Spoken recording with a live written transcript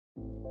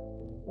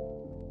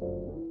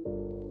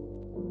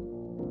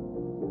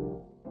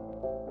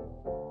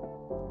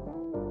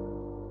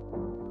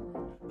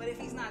But if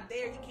he's not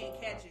there, he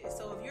can't catch it.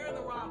 So if you're in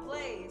the wrong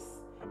place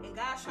and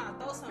God's trying to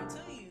throw something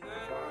to you,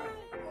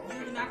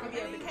 you're not going to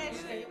be able to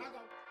catch it.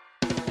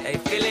 Hey,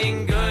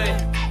 feeling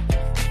good,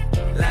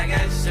 like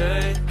I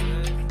should.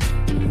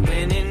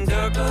 When in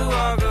dark, I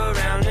walk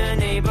around the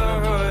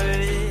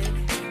neighborhood.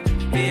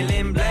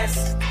 Feeling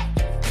blessed,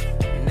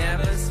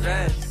 never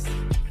stressed.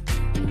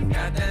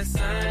 Got that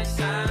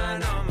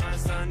sunshine on my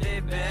Sunday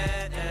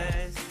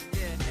best.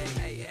 Yeah,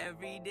 hey,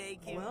 every day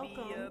can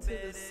Welcome be a to the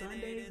better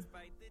Sunday. day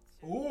despite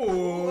the Welcome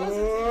to the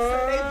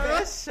Sunday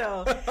Best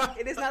Show.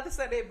 It is not the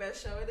Sunday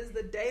Best Show. It is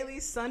the daily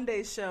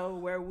Sunday show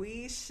where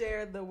we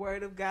share the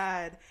Word of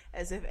God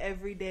as if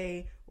every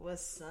day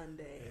was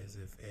Sunday. As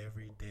if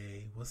every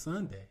day was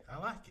Sunday. I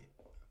like it.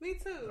 Me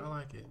too. I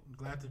like it. I'm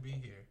glad to be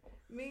here.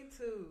 Me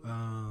too.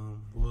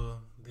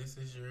 Well, this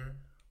is your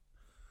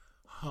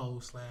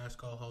host /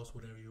 co-host,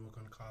 whatever you were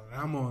going to call it.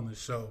 I'm on the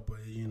show,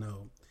 but you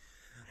know,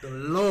 the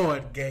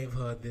Lord gave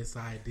her this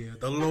idea.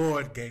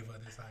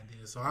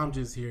 So I'm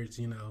just here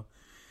to,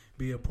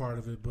 be a part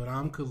of it. But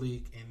I'm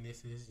Kalik, and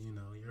this is,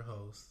 your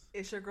host.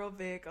 It's your girl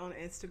Vic on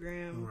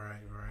Instagram.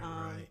 Right.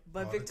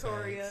 But All the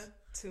Victoria tags.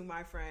 to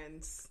my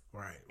friends.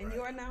 Right. And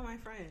you are now my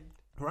friend.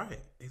 Right,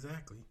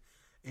 exactly.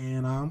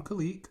 And I'm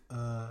Kalik.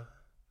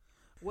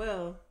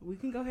 Well, we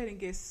can go ahead and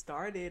get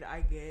started,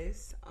 I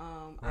guess. I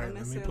don't Let me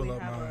necessarily pull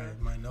up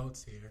have my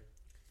notes here.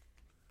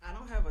 I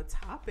don't have a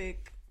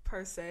topic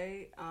per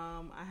se.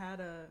 I had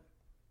a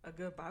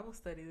good Bible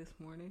study this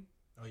morning.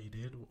 Oh, you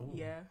did? Ooh.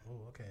 Yeah.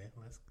 Oh, okay.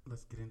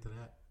 Let's get into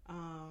that.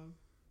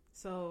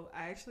 So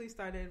I actually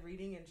started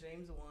reading in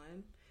James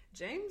 1.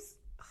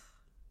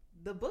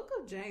 The book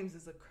of James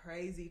is a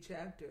crazy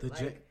chapter.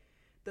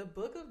 The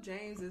book of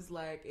James is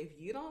like, if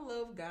you don't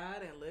love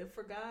God and live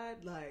for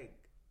God, like,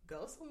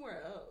 go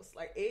somewhere else.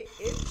 Like, it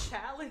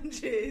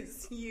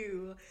challenges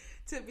you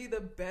to be the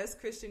best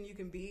Christian you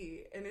can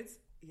be. And it's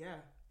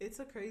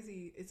a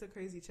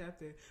crazy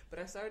chapter. But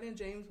I started in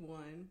James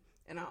 1,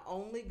 and I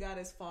only got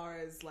as far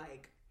as,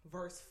 like,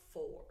 verse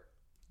 4.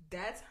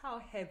 That's how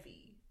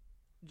heavy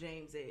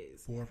James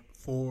is.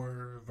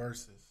 Four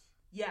verses.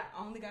 Yeah,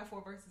 I only got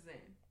 4 verses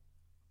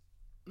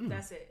in.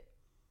 That's it.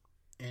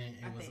 And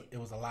it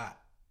was a lot.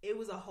 It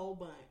was a whole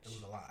bunch. It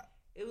was a lot.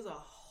 It was a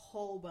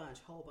whole bunch.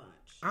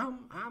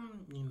 I'm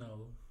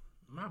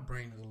my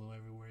brain is a little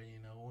everywhere,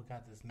 We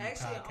got this new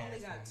Actually, podcast. I only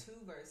got 2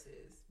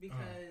 verses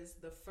because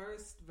the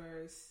first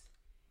verse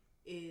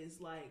is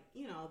like,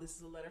 this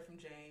is a letter from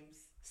James,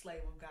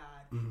 slave of God.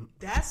 Mm-hmm.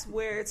 That's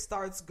where it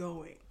starts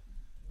going,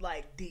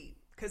 like, deep.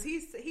 Because he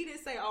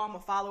didn't say, oh, I'm a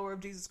follower of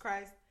Jesus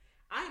Christ.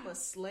 I am a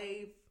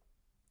slave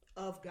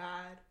of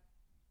God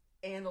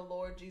and the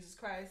Lord Jesus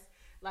Christ.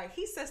 Like,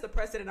 he sets the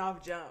precedent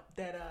off jump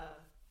that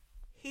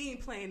he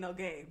ain't playing no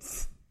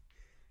games.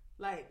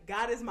 Like,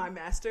 God is my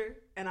master,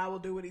 and I will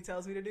do what he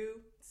tells me to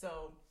do.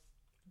 So,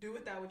 do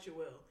with that what you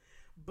will.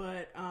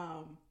 But,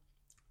 we're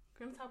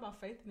going to talk about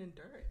faith and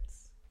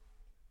endurance.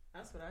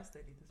 That's what I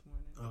studied this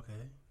morning.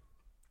 Okay.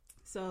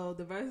 So,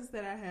 the verses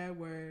that I had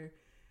were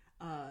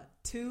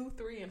 2,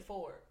 3, and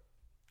 4.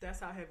 That's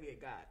how heavy it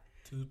got.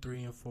 2,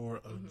 3, and 4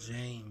 of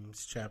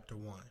James chapter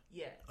 1.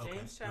 Yeah,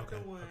 James chapter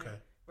 1,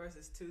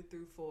 verses 2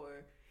 through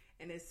 4.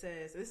 And it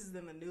says, this is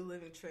in the New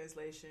Living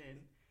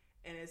Translation,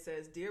 and it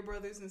says, Dear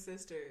brothers and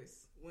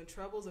sisters, when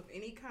troubles of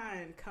any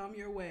kind come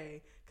your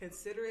way,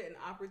 consider it an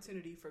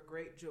opportunity for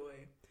great joy.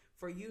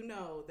 For you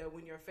know that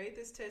when your faith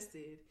is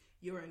tested,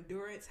 your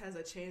endurance has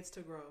a chance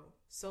to grow.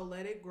 So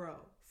let it grow.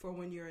 For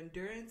when your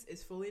endurance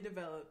is fully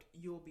developed,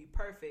 you will be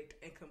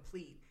perfect and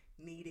complete,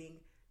 needing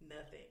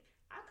nothing.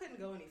 I couldn't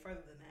go any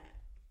further than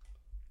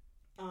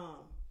that.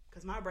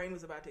 Because my brain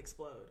was about to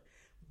explode.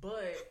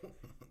 But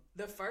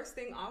the first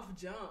thing off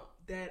jump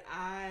that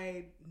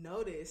I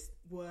noticed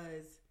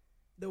was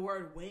the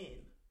word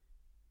when.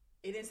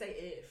 It didn't say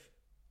if.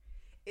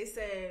 It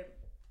said,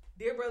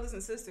 dear brothers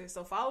and sisters,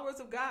 so followers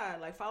of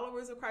God, like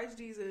followers of Christ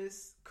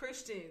Jesus,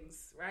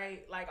 Christians,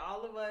 right? Like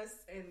all of us,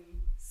 and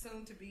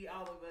soon to be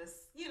all of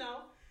us,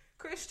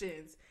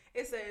 Christians.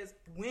 It says,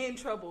 when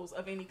troubles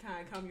of any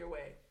kind come your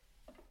way.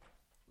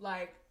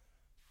 Like,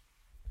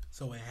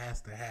 so it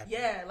has to happen.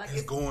 Yeah, like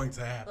it's going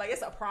to happen. Like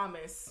it's a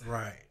promise.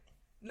 Right.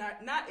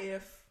 Not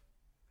if,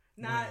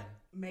 not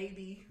when.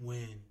 maybe.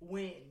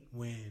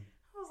 When.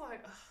 I was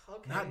like,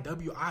 okay. Not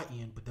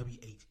W-I-N, but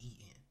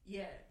W-H-E-N.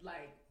 Yeah,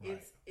 like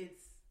right.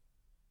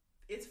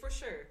 It's for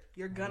sure.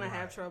 You're gonna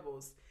have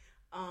troubles,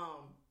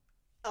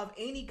 of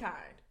any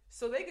kind.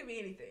 So they could be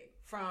anything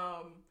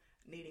from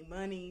needing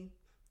money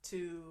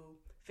to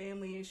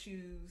family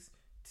issues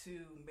to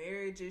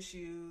marriage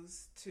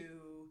issues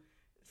to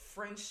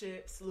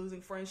friendships,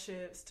 losing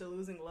friendships, to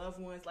losing loved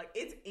ones. Like,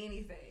 it's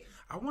anything.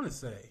 I want to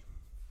say,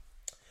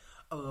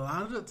 a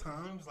lot of the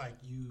times, like,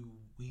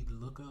 we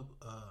look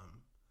up,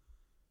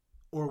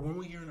 or when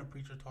we're hearing a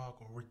preacher talk,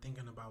 or we're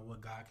thinking about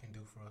what God can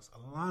do for us, a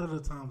lot of the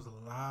times,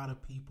 a lot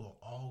of people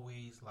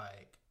always,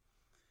 like,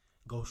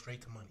 go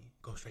straight to money,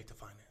 go straight to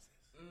finances.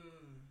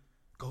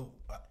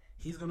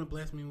 He's gonna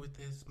bless me with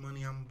this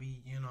money. I'm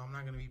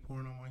not gonna be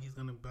poor no more. He's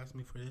gonna bless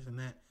me for this and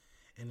that.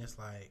 And it's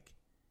like,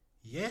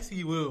 yes,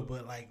 he will,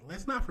 but like,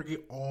 let's not forget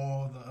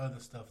all the other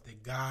stuff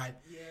that God.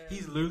 Yeah.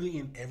 He's literally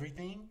in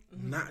everything,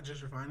 not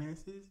just your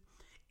finances.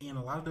 And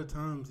a lot of the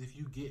times, if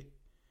you get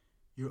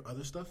your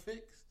other stuff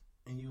fixed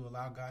and you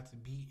allow God to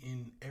be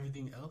in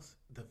everything else,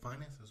 the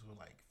finances will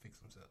like fix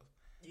themselves.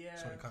 Yeah.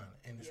 Sort of, kind of,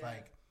 and it's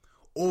like,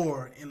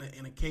 or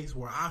in a case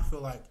where I feel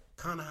like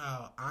kind of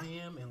how I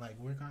am, and like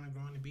we're kind of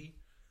growing to be.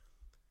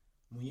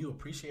 When you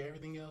appreciate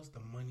everything else, the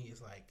money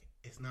is like,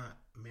 it's not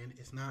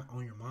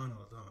on your mind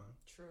all the time.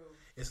 True.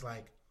 It's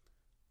like,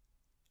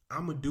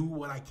 I'm going to do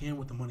what I can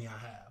with the money I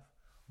have.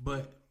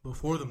 But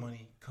before the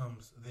money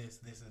comes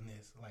this, and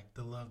this. Like,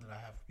 the love that I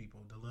have for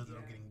people, the love that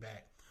I'm getting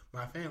back.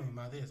 My family,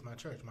 my this, my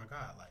church, my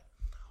God. Like,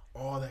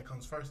 all that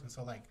comes first. And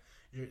so, like,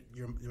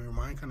 your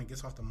mind kind of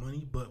gets off the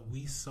money. But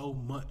we so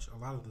much, a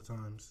lot of the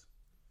times,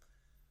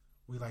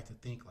 we like to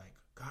think, like,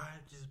 God,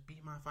 just be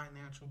my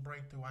financial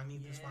breakthrough. I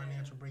need this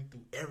financial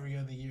breakthrough every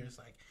other year. It's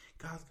like,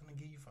 God's going to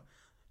give you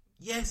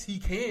Yes, he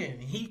can.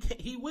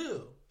 He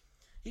will.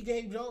 He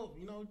gave Job,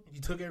 he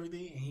took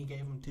everything and he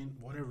gave him 10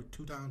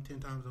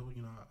 times over.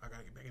 I got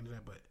to get back into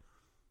that. But,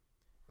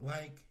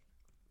 like,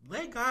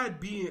 let God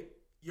be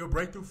your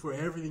breakthrough for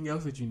everything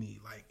else that you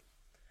need. Like,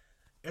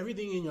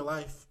 everything in your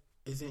life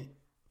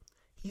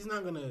he's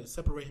not going to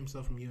separate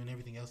himself from you and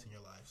everything else in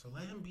your life. So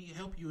let him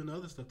help you in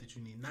other stuff that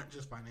you need, not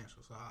just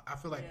financial. So I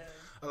feel like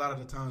a lot of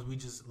the times we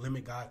just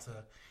limit God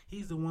to,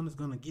 he's the one that's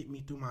going to get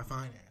me through my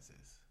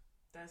finances.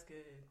 That's good.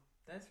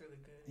 That's really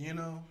good.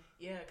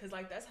 Yeah, because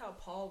like that's how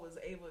Paul was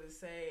able to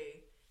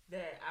say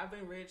that I've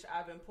been rich,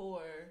 I've been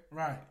poor.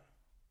 Right.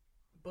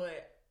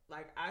 But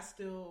like I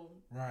still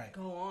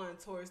go on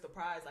towards the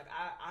prize. Like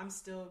I'm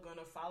still going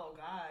to follow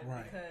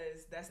God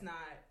because that's not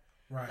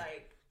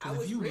like...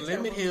 Because if you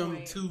limit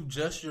him to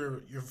just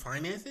your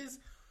finances,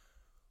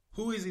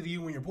 who is it to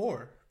you when you're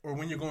poor or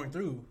when you're going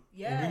through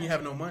or when you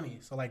have no money?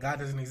 So, like, God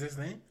doesn't exist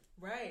then?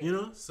 Right.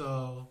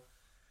 So,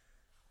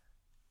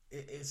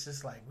 it's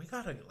just like, we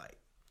got to, like...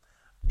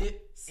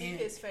 See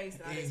his face,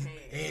 not his hand.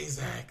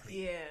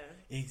 Exactly. Yeah.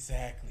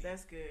 Exactly.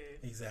 That's good.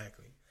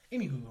 Exactly.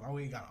 Anywho,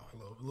 we got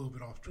a little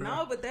bit off track.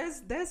 No, but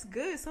that's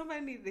good. Somebody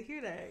needed to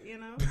hear that,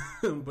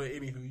 But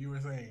anywho, you were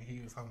saying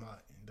he was talking about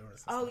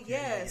endurance. Oh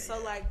yeah.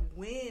 So like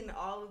when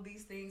all of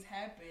these things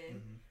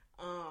happen,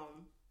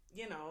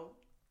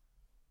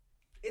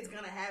 it's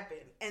gonna happen.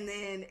 And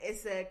then it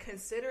said,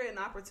 consider it an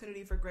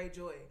opportunity for great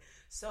joy.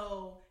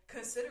 So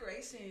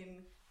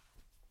consideration,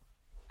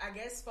 I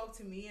guess, spoke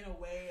to me in a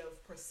way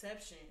of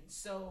perception.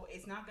 So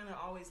it's not gonna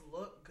always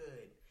look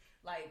good.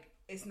 Like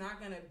it's not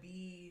gonna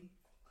be.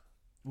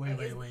 Wait.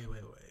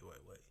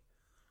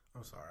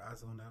 I'm sorry, I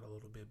zoned out a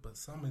little bit, but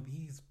some of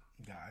the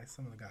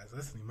guys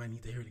listening might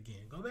need to hear it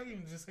again. Go back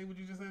and just say what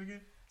you just said again.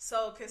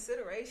 So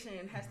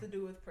consideration has to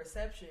do with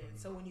perception.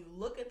 So when you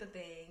look at the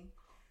thing,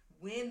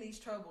 when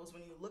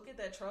you look at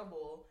that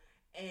trouble,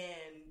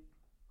 and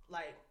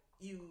like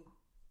you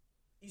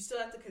still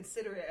have to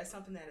consider it as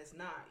something that is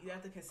not. You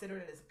have to consider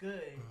it as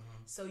good.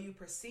 So you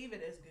perceive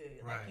it as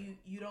good. Right. Like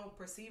you don't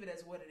perceive it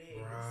as what it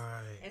is.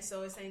 Right. And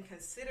so it's saying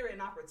consider it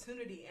an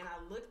opportunity. And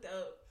I looked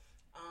up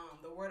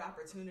the word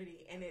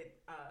opportunity, and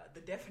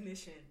the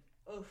definition.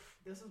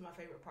 This was my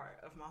favorite part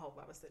of my whole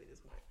Bible study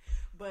this morning.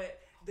 But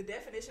the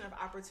definition of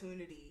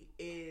opportunity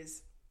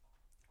is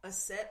a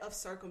set of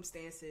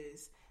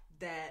circumstances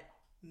that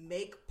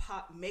make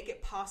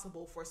it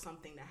possible for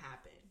something to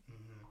happen.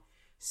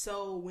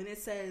 So when it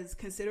says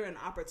consider an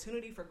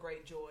opportunity for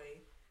great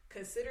joy,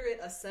 consider it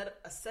a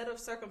set of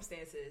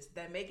circumstances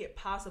that make it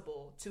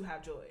possible to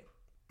have joy.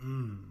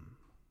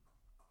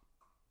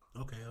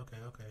 Okay.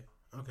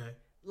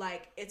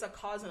 Like it's a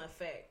cause and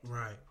effect.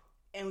 Right.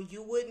 And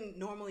you wouldn't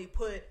normally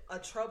put a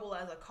trouble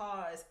as a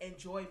cause and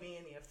joy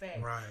being the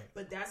effect. Right.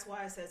 But that's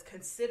why it says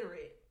consider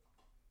it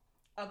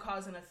a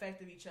cause and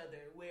effect of each other.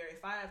 Where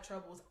if I have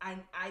troubles, I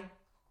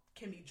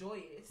can be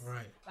joyous.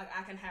 Right. Like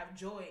I can have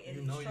joy in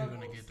these troubles. You know you're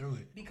going to get through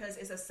it. Because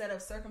it's a set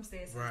of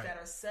circumstances that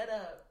are set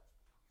up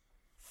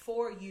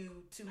for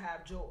you to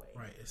have joy.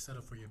 Right. It's set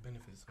up for your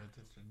benefits. So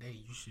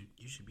today you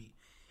should be,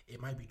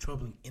 it might be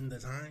troubling in the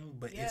time,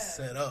 but it's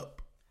set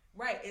up.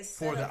 Right. It's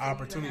for the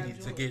opportunity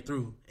to get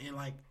through. And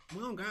like,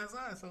 we're on God's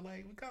side, so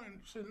like we kind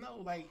of should know,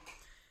 like,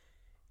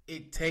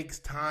 it takes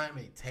time,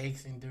 it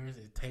takes endurance,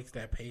 it takes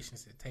that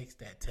patience, it takes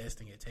that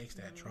testing, it takes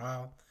that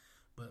trial.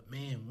 But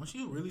man, once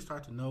you really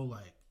start to know,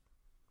 like,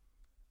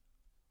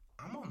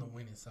 I'm on the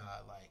winning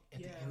side. Like,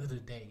 at the end of the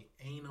day,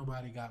 ain't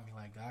nobody got me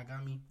like God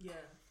got me. Yeah.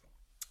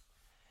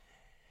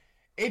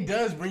 It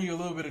does bring you a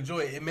little bit of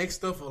joy. It makes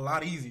stuff a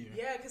lot easier.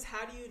 Yeah, because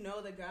how do you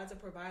know that God's a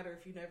provider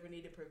if you never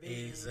needed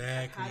provision? Exactly.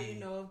 Like, how do you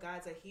know if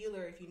God's a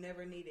healer if you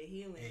never needed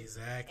healing?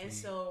 Exactly. And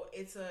so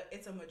it's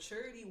a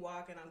maturity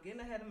walk, and I'm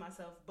getting ahead of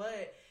myself,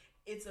 but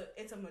it's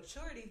a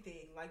maturity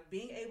thing. Like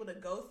being able to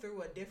go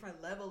through a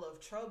different level of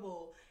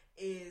trouble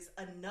is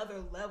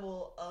another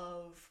level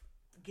of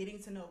getting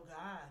to know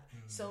God.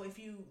 So if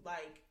you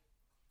like,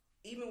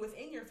 even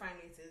within your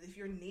finances, if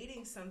you're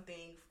needing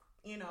something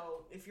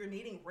if you're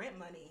needing rent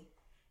money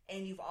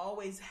and you've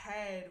always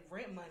had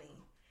rent money,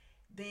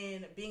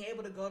 then being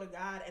able to go to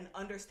God and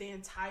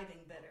understand tithing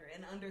better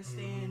and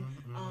understand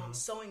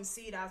sowing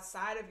seed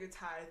outside of your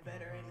tithe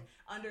better and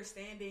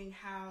understanding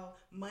how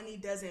money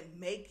doesn't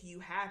make you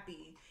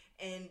happy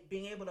and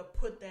being able to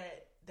put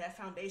that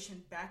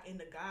foundation back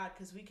into God,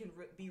 because we can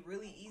be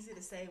really easy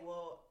to say,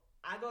 well,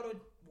 I go to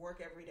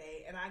work every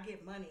day and I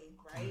get money,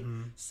 right?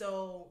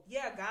 So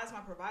yeah, God's my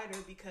provider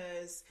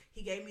because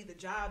he gave me the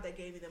job that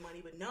gave me the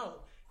money, but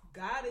no,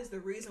 God is the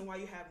reason why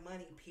you have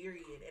money,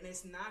 period. And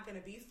it's not going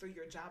to be through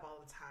your job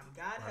all the time.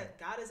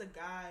 God is a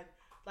God,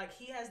 like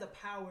he has the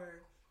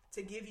power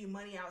to give you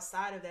money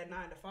outside of that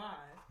 9 to 5.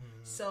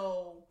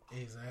 So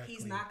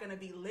he's not going to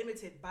be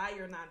limited by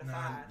your 9 to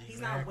 5. He's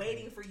not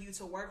waiting for you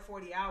to work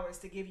 40 hours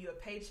to give you a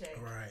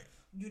paycheck. Right.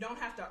 You don't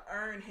have to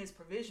earn his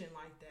provision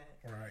like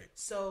that. Right.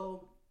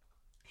 So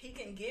he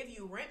can give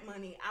you rent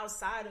money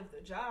outside of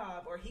the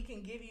job, or he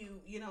can give you,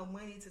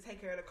 money to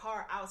take care of the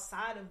car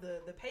outside of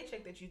the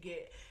paycheck that you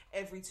get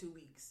every 2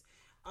 weeks.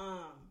 What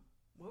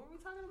were we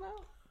talking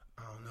about?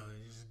 I don't know.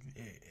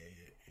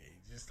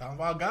 Just talking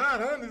about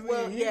God, honestly.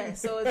 Well, yeah.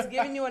 So it's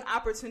giving you an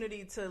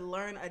opportunity to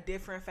learn a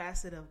different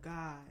facet of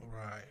God.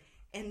 Right.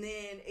 And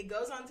then it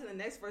goes on to the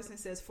next verse and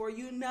says, for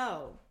you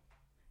know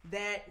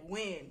that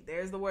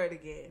there's the word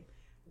again,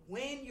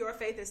 when your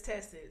faith is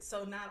tested.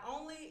 So not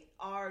only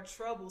are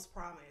troubles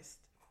promised,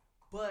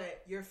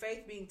 but your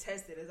faith being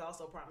tested is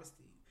also promised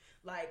to you.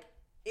 Like,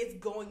 it's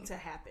going to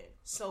happen.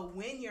 So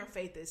when your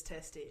faith is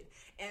tested,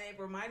 and it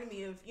reminded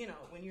me of,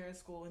 when you're in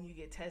school and you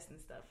get tests and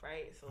stuff,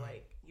 right? So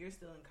like, you're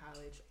still in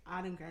college.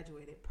 I done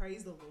graduated.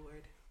 Praise the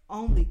Lord.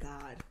 Only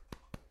God.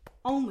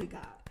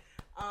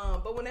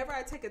 But whenever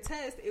I take a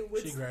test, it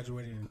was... She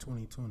graduated in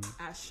 2020.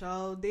 I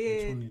sure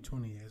did. And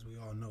 2020, as we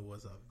all know,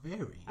 was a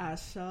very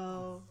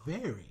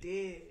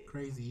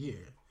crazy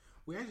year.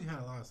 We actually had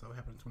a lot of stuff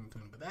happen in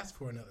 2020, but that's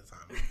for another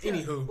time.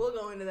 Anywho. We'll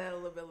go into that a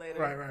little bit later.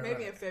 Right.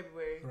 Maybe in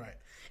February. Right.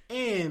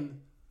 And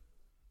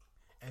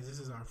as this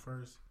is our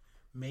first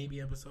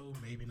maybe episode,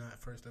 maybe not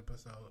first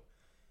episode,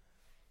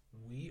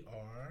 we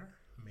are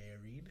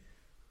married.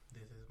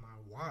 This is my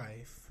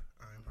wife.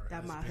 I'm her husband.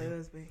 That's my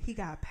husband. He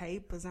got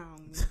papers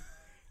on me.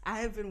 I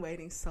have been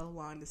waiting so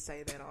long to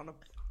say that on a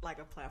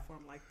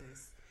platform like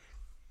this,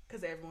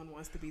 because everyone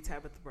wants to be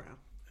Tabitha Brown.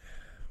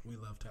 We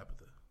love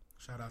Tabitha.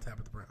 Shout out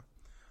Tabitha Brown.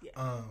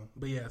 Yeah.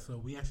 But yeah, so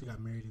we actually got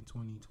married in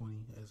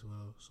 2020 as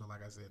well. So like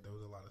I said, there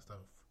was a lot of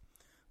stuff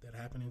that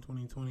happened in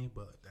 2020,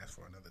 but that's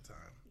for another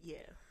time. Yeah.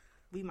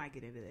 We might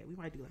get into that. We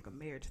might do like a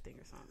marriage thing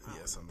or something.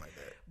 Yeah, something like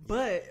that.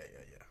 But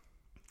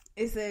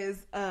yeah. It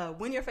says,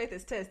 when your faith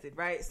is tested,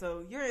 right?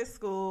 So you're in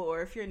school,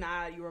 or if you're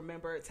not, you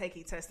remember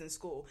taking tests in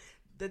school.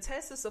 The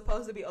test is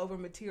supposed to be over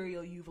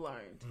material you've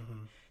learned.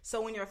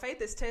 So when your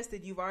faith is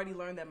tested, you've already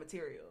learned that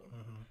material.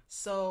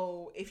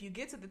 So if you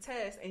get to the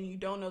test and you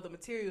don't know the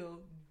material,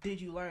 did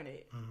you learn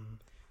it?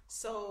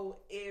 So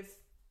if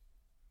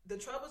the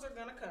troubles are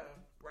going to come,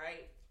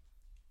 right,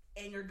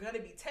 and you're going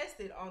to be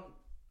tested on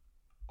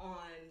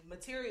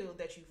material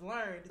that you've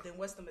learned, then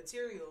what's the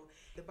material?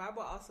 The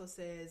Bible also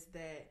says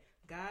that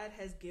God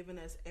has given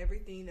us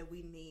everything that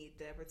we need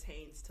that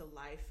pertains to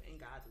life and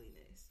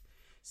godliness.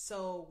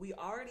 So we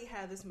already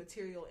have this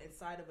material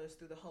inside of us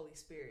through the Holy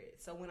Spirit.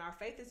 So when our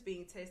faith is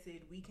being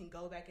tested, we can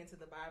go back into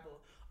the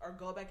Bible or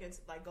go back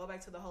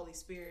to the Holy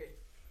Spirit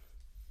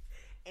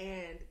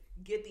and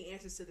get the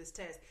answers to this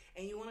test.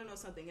 And you want to know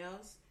something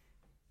else?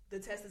 The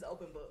test is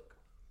open book.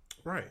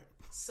 Right.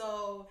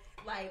 So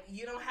like,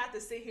 you don't have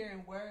to sit here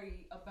and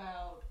worry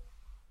about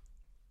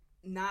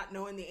not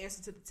knowing the answer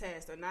to the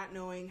test, or not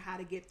knowing how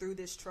to get through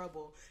this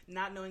trouble,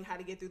 not knowing how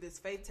to get through this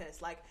faith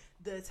test. Like,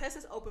 the test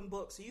is open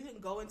book, so you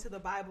can go into the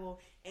Bible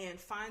and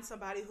find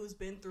somebody who's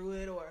been through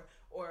it,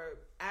 or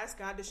ask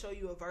God to show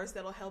you a verse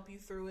that'll help you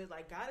through it.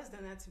 Like, God has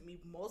done that to me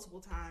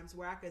multiple times,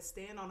 where I could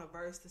stand on a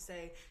verse to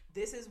say,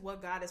 this is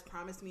what God has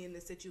promised me in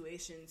this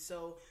situation,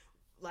 so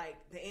like,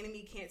 the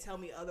enemy can't tell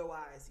me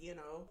otherwise,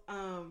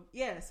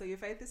 so your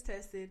faith is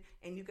tested,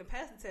 and you can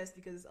pass the test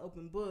because it's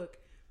open book.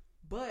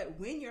 But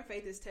when your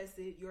faith is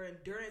tested, your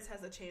endurance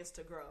has a chance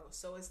to grow.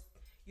 So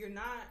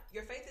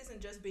your faith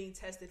isn't just being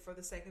tested for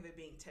the sake of it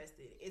being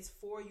tested. It's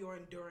for your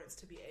endurance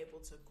to be able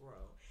to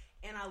grow.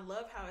 And I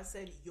love how it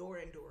said your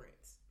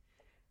endurance.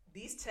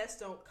 These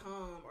tests don't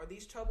come, or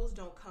these troubles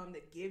don't come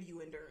to give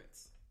you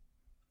endurance.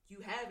 You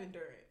have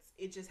endurance.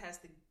 It just has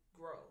to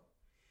grow.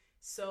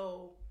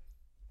 So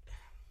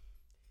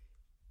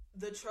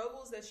the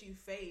troubles that you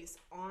face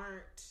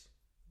aren't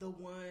the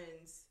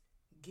ones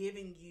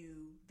giving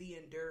you the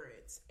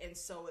endurance, and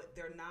so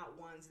they're not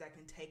ones that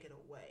can take it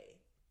away.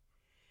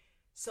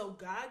 So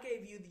God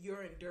gave you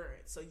your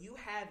endurance, so you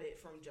have it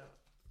from jump,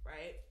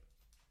 right?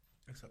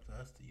 It's up to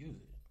us to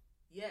use it.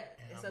 Yeah,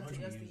 and it's up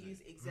to us to use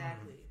it.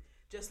 Exactly.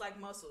 Just like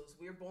muscles,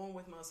 we're born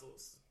with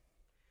muscles.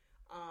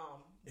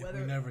 If we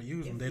never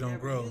use them, they don't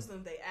grow. If we never use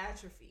them, they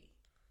atrophy.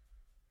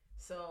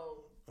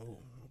 So. Oh,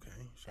 okay.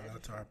 Shout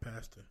out to our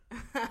pastor.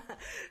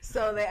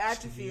 So they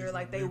atrophy, or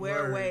like they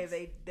wear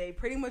away. They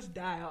pretty much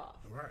die off.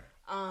 Right.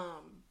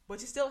 But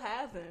you still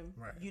have them.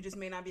 Right. You just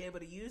may not be able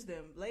to use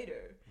them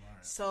later.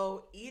 Right.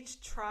 So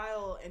each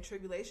trial and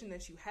tribulation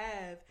that you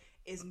have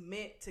is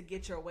meant to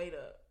get your weight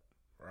up.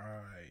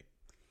 Right.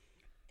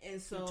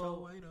 And so, get your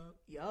weight up.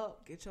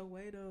 Yup, get your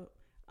weight up.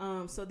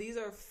 So these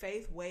are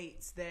faith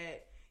weights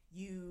that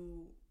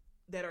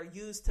are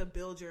used to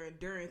build your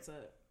endurance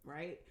up,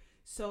 right?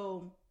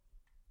 So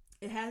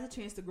it has a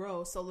chance to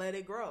grow, so let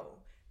it grow.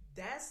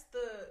 That's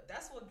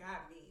what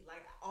got me.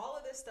 Like, all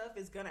of this stuff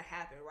is gonna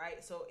happen,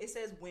 right? So it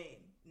says when,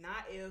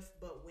 not if,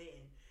 but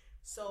when.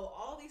 So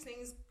all these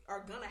things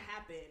are gonna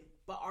happen,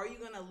 but are you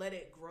gonna let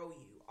it grow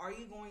you? Are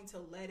you going to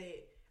let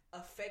it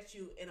affect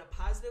you in a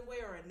positive way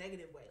or a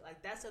negative way?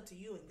 Like, that's up to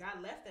you, and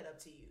God left that up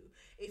to you.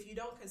 If you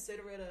don't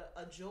consider it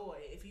a joy,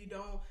 if you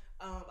don't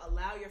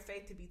allow your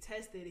faith to be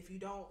tested, if you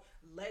don't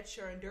let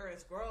your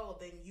endurance grow,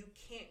 then you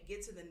can't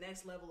get to the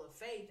next level of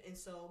faith, and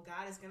so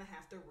God is gonna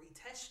have to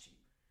retest you.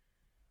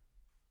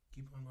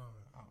 Keep on going.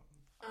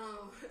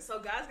 So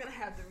God's gonna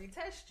have to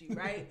retest you,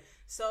 right?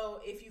 So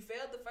if you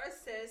failed the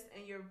first test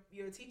and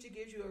your teacher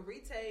gives you a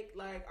retake,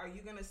 like, are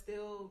you gonna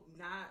still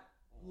not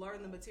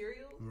learn the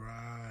material?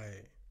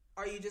 Right.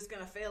 Are you just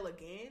gonna fail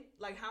again?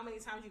 Like, how many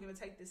times are you gonna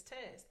take this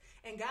test?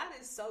 And God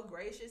is so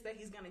gracious that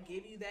He's gonna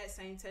give you that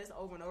same test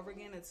over and over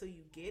again until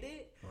you get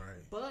it.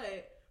 Right.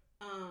 But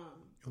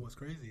and what's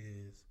crazy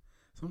is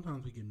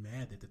sometimes we get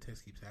mad that the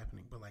test keeps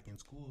happening, but like in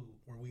school,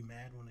 were we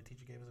mad when the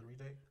teacher gave us a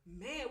retake?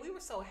 Man, we were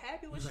so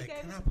happy when she like, gave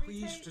us a retake. Can I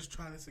please just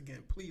try this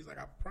again? Please, like,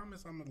 I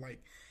promise I'm gonna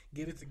like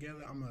get it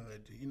together. I'm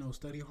gonna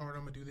study hard.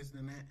 I'm gonna do this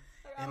and that.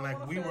 And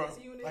like we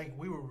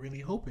were really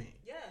hoping.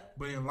 Yeah.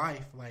 But in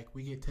life, like,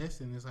 we get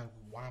tested, and it's like,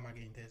 why am I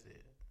getting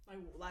tested?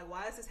 Like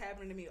why is this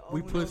happening to me?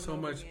 We put so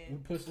much.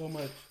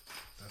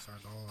 That's our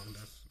dog.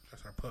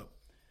 That's our pup.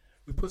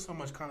 We put so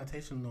much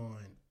connotation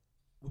on.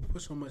 We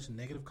put so much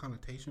negative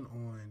connotation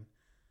on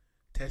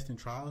tests and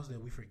trials that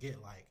we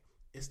forget, like,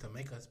 it's to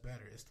make us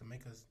better. It's to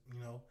make us,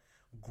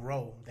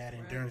 grow that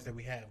endurance that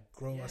we have,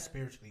 grow us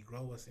spiritually,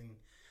 grow us in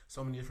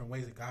so many different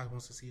ways that God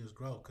wants to see us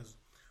grow. Because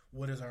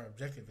what is our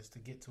objective? Is to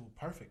get to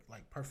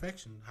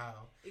perfection,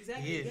 how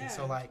exactly, it is. Yeah. And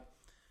so, like,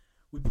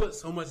 we put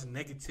so much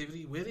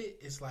negativity with it.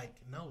 It's like,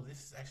 no, this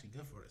is actually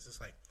good for us.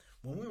 It's like,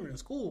 when we were in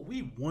school,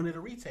 we wanted a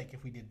retake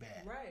if we did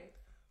bad. Right.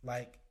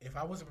 Like, if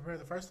I wasn't prepared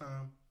the first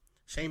time,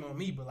 shame on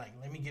me, but like,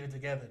 let me get it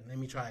together and let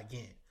me try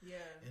again. Yeah.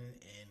 And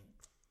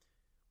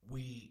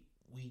we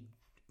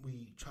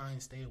try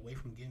and stay away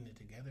from getting it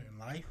together in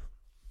life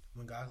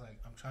when God's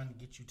like, I'm trying to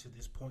get you to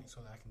this point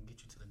so that I can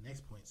get you to the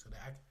next point so that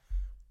I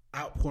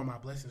can outpour my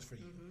blessings for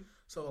you. Mm-hmm.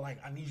 So, like,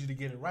 I need you to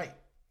get it right.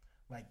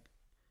 Like,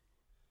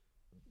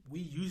 we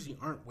usually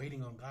aren't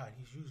waiting on God.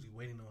 He's usually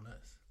waiting on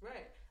us.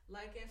 Right.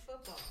 Like in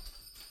football.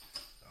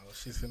 Oh,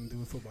 she's finna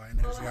do football.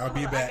 I'll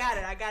be back.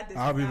 I got this.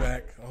 I'll be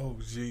back. Oh,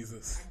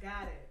 Jesus. I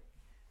got it.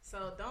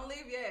 So don't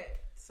leave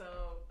yet. So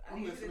I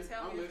need you to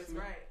tell me if it's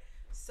right.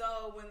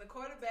 So when the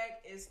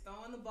quarterback is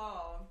throwing the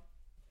ball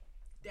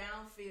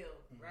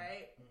downfield, mm-hmm.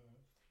 right? Mm-hmm.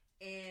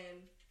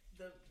 And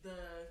the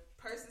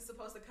person's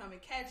supposed to come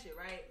and catch it,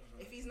 right?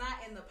 Mm-hmm. If he's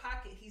not in the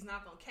pocket, he's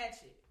not going to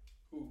catch it.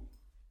 Who?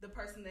 The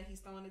person that he's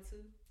throwing it to.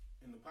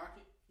 In the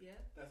pocket? Yeah.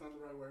 That's not the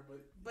right word,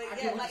 but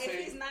yeah, like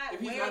if he's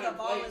not where the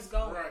ball is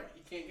going. Right,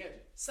 he can't catch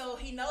it. So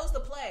he knows the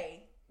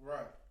play.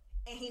 Right.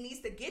 And he needs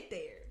to get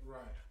there.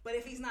 Right. But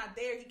if he's not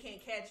there, he can't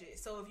catch it.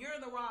 So if you're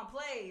in the wrong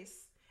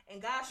place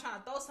and God's trying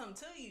to throw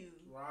something to you,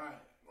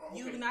 right, okay.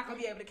 You're not going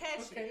to be able to catch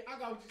it. Okay, I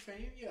got what you're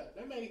saying. Yeah,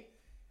 that may...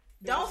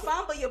 Don't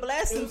fumble your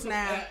blessings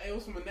now. It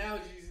was some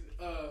analogies,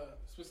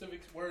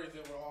 specific words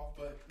that were off,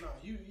 but no,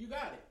 you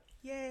got it.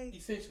 Yay.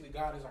 Essentially,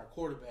 God is our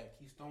quarterback.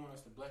 He's throwing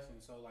us the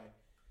blessings. So, like,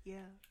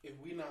 yeah, if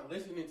we're not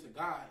listening to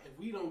God, if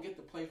we don't get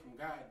the play from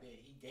God that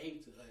He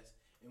gave to us,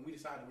 and we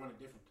decide to run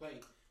a different play,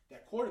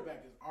 that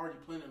quarterback is already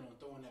planning on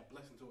throwing that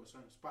blessing to a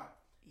certain spot.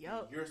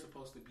 Yep. You're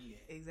supposed to be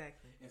at.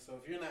 Exactly. And so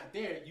if you're not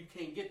there, you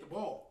can't get the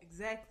ball.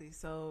 Exactly.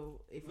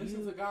 So if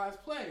listen to God's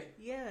play.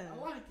 Yeah. I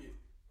like it.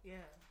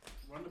 Yeah.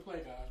 Run the play,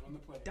 guys. Run the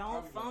play.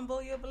 Don't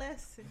fumble your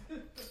blessing.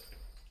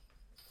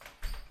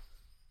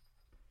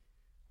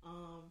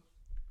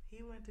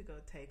 He went to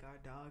go take our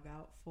dog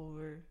out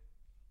for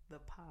the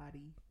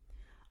potty.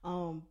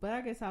 But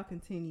I guess I'll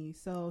continue.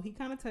 So he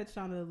kind of touched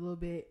on it a little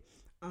bit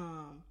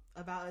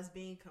about us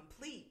being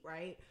complete,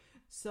 right?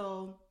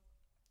 So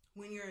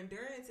when your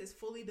endurance is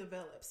fully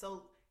developed,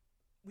 so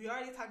we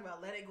already talked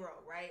about let it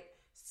grow, right?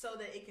 So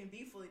that it can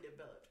be fully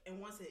developed. And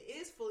once it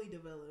is fully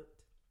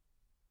developed,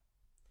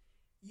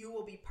 you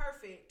will be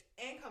perfect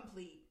and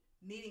complete,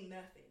 needing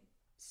nothing.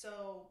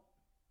 So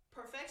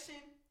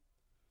perfection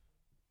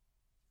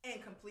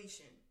and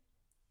completion,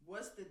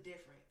 what's the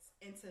difference?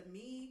 And to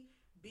me,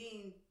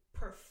 being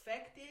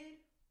perfected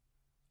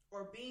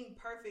or being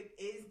perfect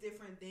is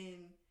different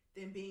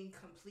than being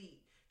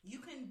complete. You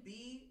can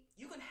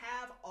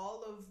have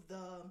all of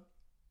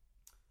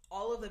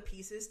the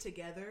pieces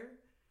together,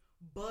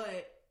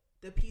 but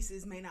the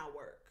pieces may not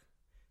work.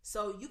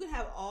 So you can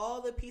have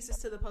all the pieces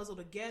to the puzzle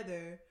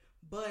together,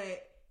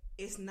 but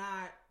it's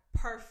not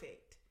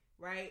perfect,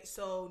 right?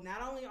 So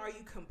not only are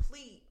you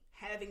complete,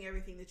 having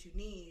everything that you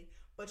need,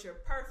 but you're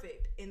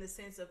perfect in the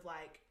sense of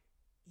like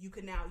you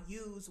can now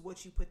use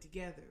what you put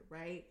together,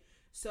 right?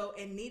 So,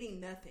 and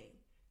needing nothing.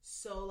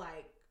 So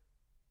like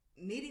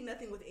needing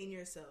nothing within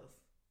yourself,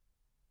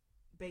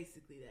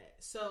 basically that.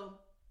 So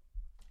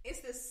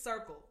it's this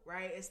circle,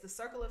 right? It's the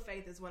circle of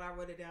faith is what I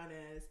wrote it down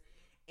as.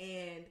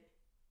 And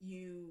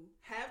you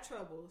have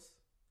troubles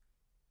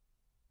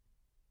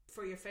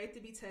for your faith to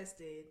be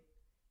tested,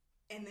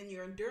 and then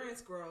your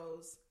endurance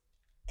grows,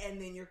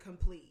 and then you're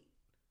complete,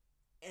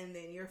 and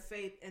then your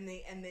faith, and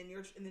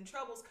then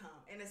troubles come,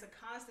 and it's a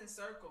constant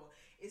circle.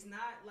 It's not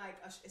like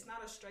it's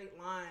not a straight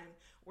line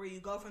where you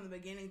go from the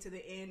beginning to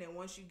the end, and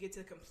once you get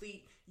to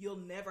complete, you'll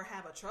never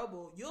have a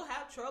trouble. You'll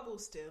have trouble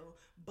still,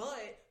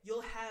 but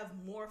you'll have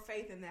more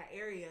faith in that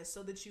area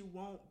so that you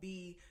won't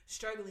be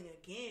struggling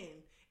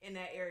again in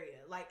that area,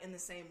 like in the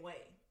same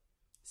way.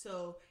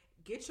 So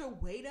get your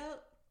weight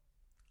up.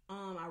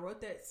 I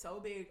wrote that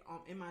so big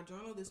in my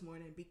journal this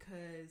morning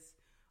because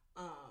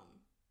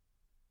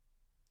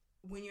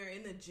when you're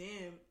in the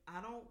gym,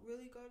 I don't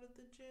really go to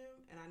the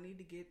gym, and I need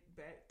to get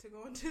back to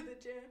going to the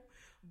gym,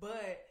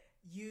 but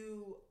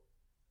you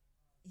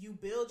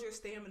build your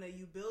stamina,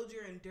 you build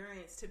your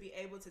endurance to be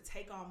able to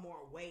take on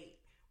more weight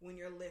when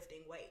you're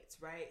lifting weights,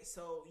 right?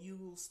 So you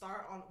will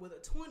start on with a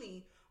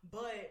 20,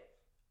 but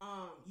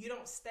you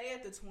don't stay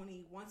at the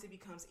 20 once it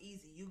becomes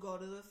easy. You go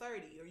to the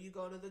 30 or you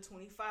go to the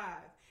 25.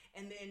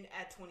 And then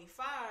at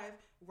 25,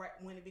 right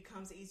when it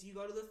becomes easy, you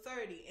go to the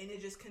 30. And it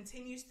just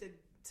continues to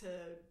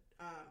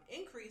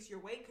increase. Your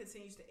weight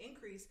continues to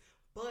increase.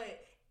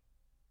 But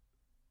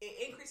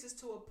it increases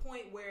to a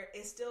point where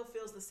it still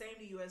feels the same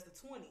to you as the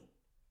 20.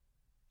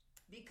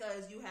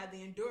 Because you have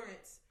the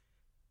endurance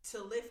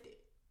to lift it.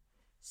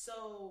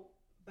 So,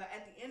 but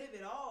at the end of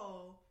it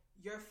all,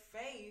 your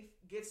faith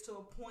gets to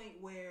a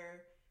point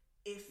where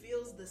it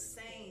feels the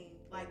same.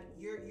 Like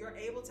you're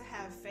able to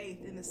have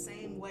faith in the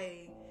same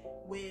way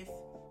with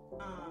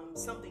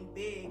something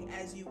big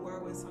as you were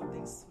with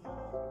something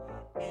small.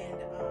 And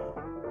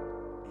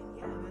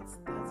yeah, that's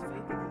faith and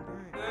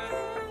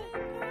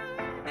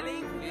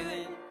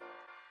endurance.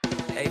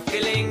 Hey,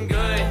 feeling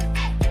good,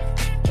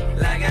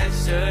 like I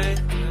should.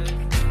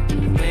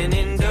 When